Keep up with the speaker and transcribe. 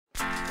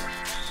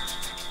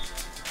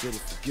did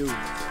it for you. I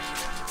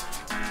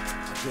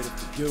did it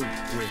for you.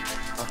 Yeah,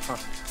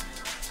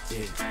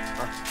 yeah,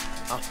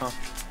 I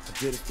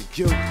did it for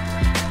you.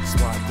 That's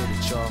why I did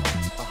it, y'all.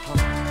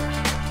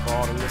 For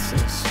all the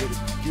listeners, did it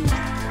for you.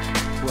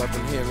 Whoever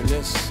been hearing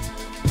this,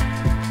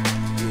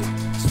 yeah,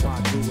 that's why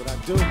I do what I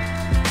do.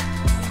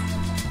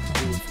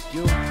 Do it for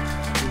you.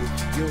 Do it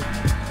for you.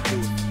 Do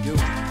it for you.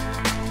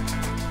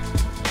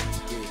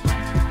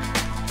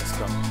 Yeah, let's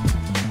go.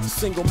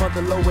 Single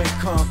mother, low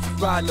income,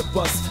 riding the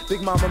bus.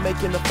 Big mama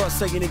making a fuss,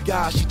 saying the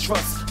guy she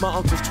trusts. My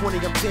uncle's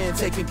 20, I'm 10,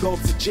 taking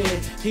gulps of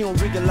gin. He don't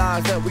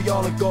realize that we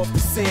all engulfed the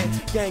sin.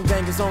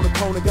 Gangbangers on the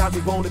corner got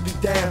me wanna be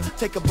down.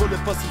 Take a bullet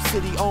for some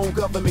city-owned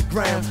government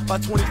ground. By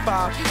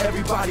 25,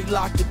 everybody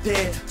locked or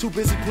dead. Too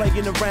busy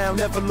playing around,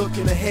 never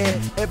looking ahead.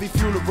 Every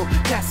funeral,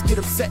 cats get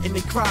upset and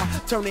they cry.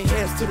 Turn their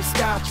heads to the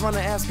sky, trying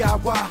to ask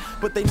God why.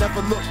 But they never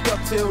looked up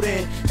till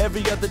then.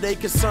 Every other day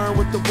concerned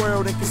with the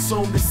world and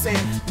consumed in sin.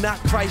 Not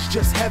Christ,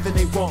 just heaven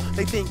they want.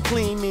 They think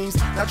clean means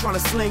not trying to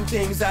sling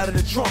things out of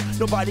the trunk.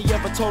 Nobody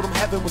ever told them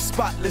heaven was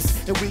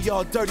spotless, and we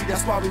all dirty.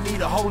 That's why we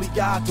need a holy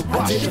God to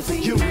wash us. I did it for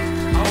you.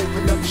 I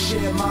opened up and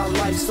shared my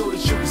life so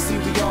that you can see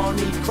we all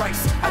need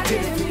Christ. I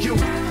did it for you.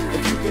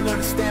 If you can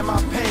understand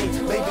my pain,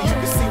 maybe you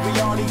can see we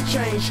all need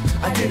change.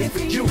 I did it for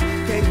you.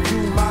 Gave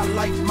you my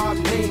life, my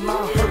pain, my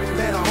hurt.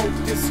 Man, I hope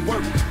this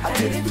works. I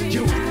did it for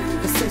you.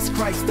 And since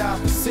Christ died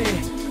for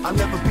sin, I'll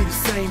never be the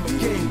same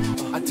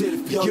again. I did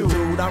it for you.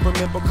 Dude, I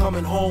remember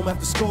coming home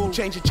after school,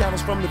 changing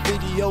channels from the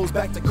videos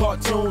back to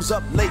cartoons.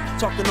 Up late,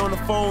 talking on the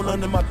phone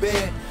under my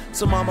bed.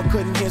 So mama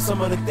couldn't hear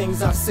some of the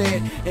things I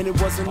said. And it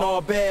wasn't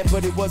all bad,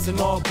 but it wasn't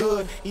all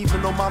good.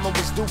 Even though mama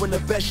was doing the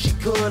best she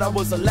could, I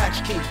was a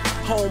latchkey,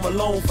 home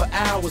alone for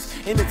hours,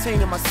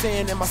 entertaining my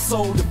sin and my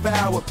soul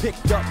devoured.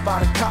 Picked up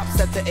by the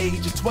cops at the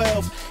age of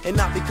 12. And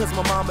not because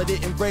my mama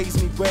didn't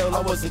raise me well.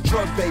 I was a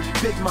drug baby,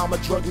 big mama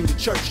drugged me to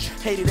church.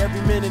 Hated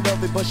every minute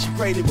of it, but she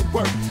prayed it would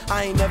work.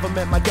 I ain't never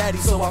met my daddy,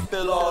 so I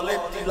feel all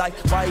empty. Like,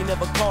 why he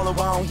never callin',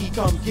 why don't he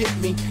come get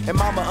me? And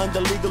mama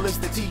under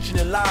legalistic teaching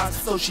and lies,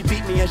 so she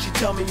beat me and she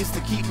tell me it's to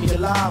keep me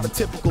alive. A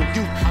typical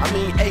youth, I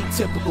mean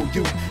atypical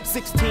youth.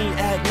 16,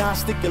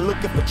 agnostic and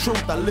looking for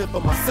truth. I live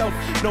for myself,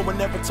 no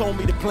one ever told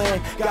me the plan.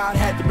 God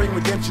had to bring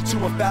redemption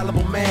to a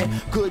fallible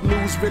man. Good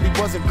news really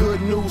wasn't good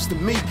news to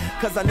me,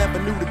 cause I never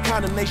knew the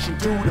condemnation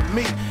due to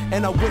me.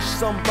 And I wish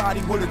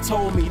somebody would've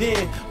told me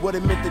then what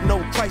it meant to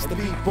know Christ, to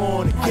be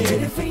born again. I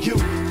did it for you.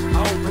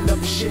 I opened up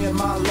and shared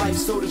my life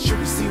so that you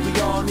can see we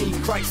all need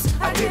Christ.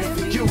 I did it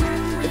for you.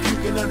 If you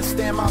can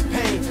understand my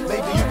pain,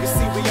 maybe you can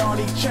see we all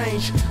need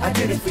change. I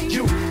did it for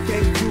you.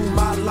 Gave you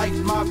my life,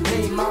 my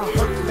pain, my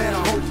hurt. Man,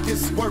 I hope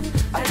this works.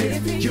 I did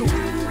it for you.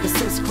 And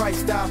since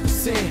Christ died for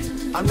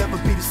sin, I'll never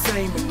be the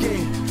same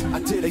again. I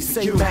did it. They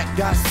say Mac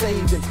got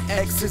saved and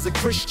X is a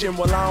Christian.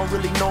 Well, I don't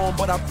really know him,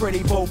 but I pray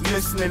they both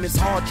listening. It's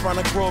hard trying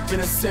to grow up in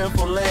a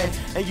sinful land,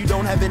 and you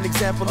don't have an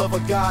example of a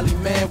godly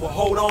man. Well,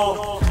 hold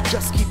on.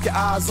 Just keep your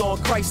eyes on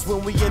Christ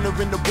when we enter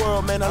in the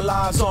world, man, our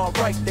lives aren't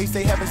right. They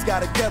say heaven's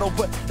got a ghetto,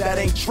 but that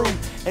ain't true.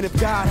 And if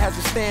God has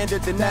a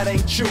standard, then that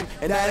ain't you,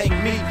 and that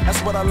ain't me.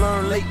 That's what I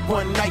learned late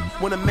one night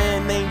when a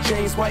man named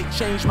James White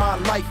changed my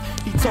life.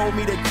 He told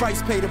me that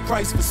Christ paid the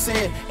price for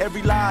sin.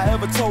 Every lie I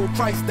ever told,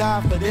 Christ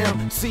died for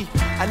them. See,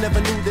 I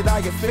never knew that I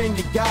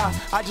offended God.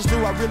 I just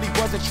knew I really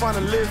wasn't trying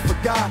to live for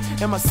God.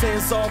 And my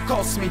sins all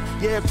cost me,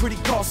 yeah, pretty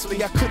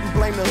costly. I couldn't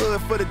blame the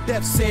hood for the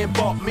death sin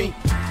bought me.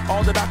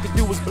 All that I could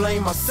do was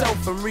blame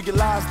myself and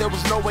realize there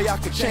was no way I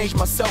could change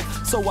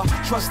myself. So I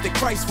trusted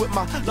Christ with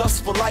my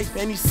lustful life,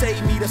 and he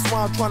saved me. That's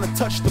why I'm trying to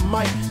touch the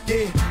mic.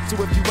 Yeah,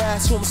 so if you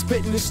ask who I'm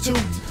spitting this to,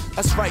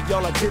 that's right,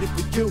 y'all, I did it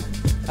for you.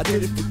 I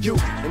did it for you.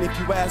 And if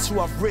you ask who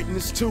I've written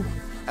this to,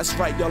 that's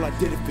right, y'all, I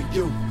did it for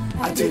you.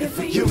 I did it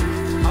for you.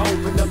 I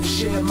opened up and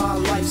shared my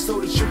life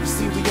so that you can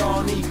see we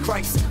all need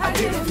Christ. I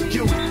did it for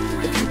you.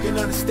 If you can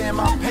understand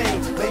my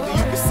pain, maybe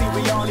you can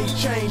see we all need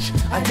change.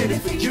 I did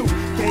it for you.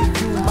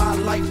 Gave you my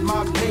life,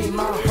 my pain,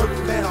 my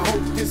hurt. Man, I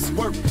hope this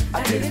works.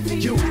 I did it for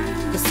you.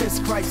 And since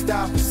Christ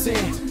died for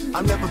sin,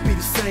 I'll never be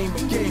the same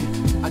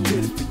again. I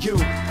did it for you.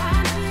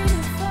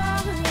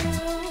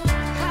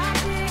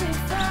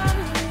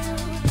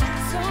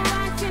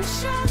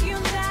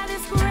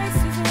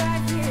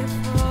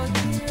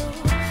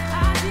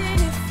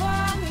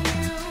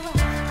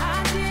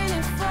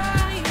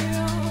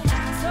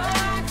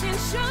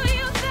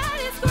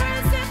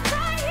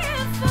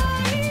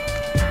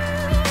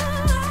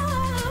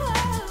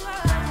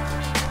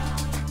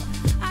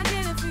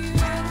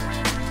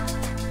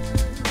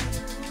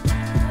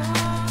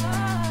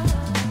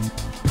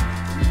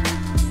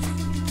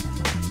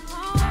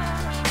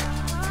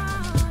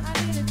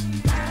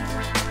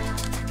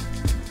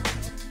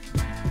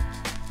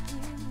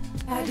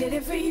 I did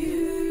it for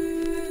you.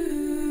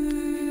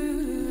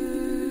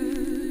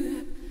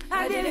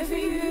 I did it for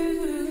you.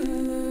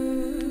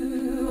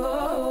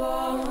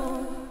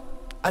 Oh.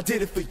 I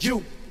did it for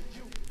you.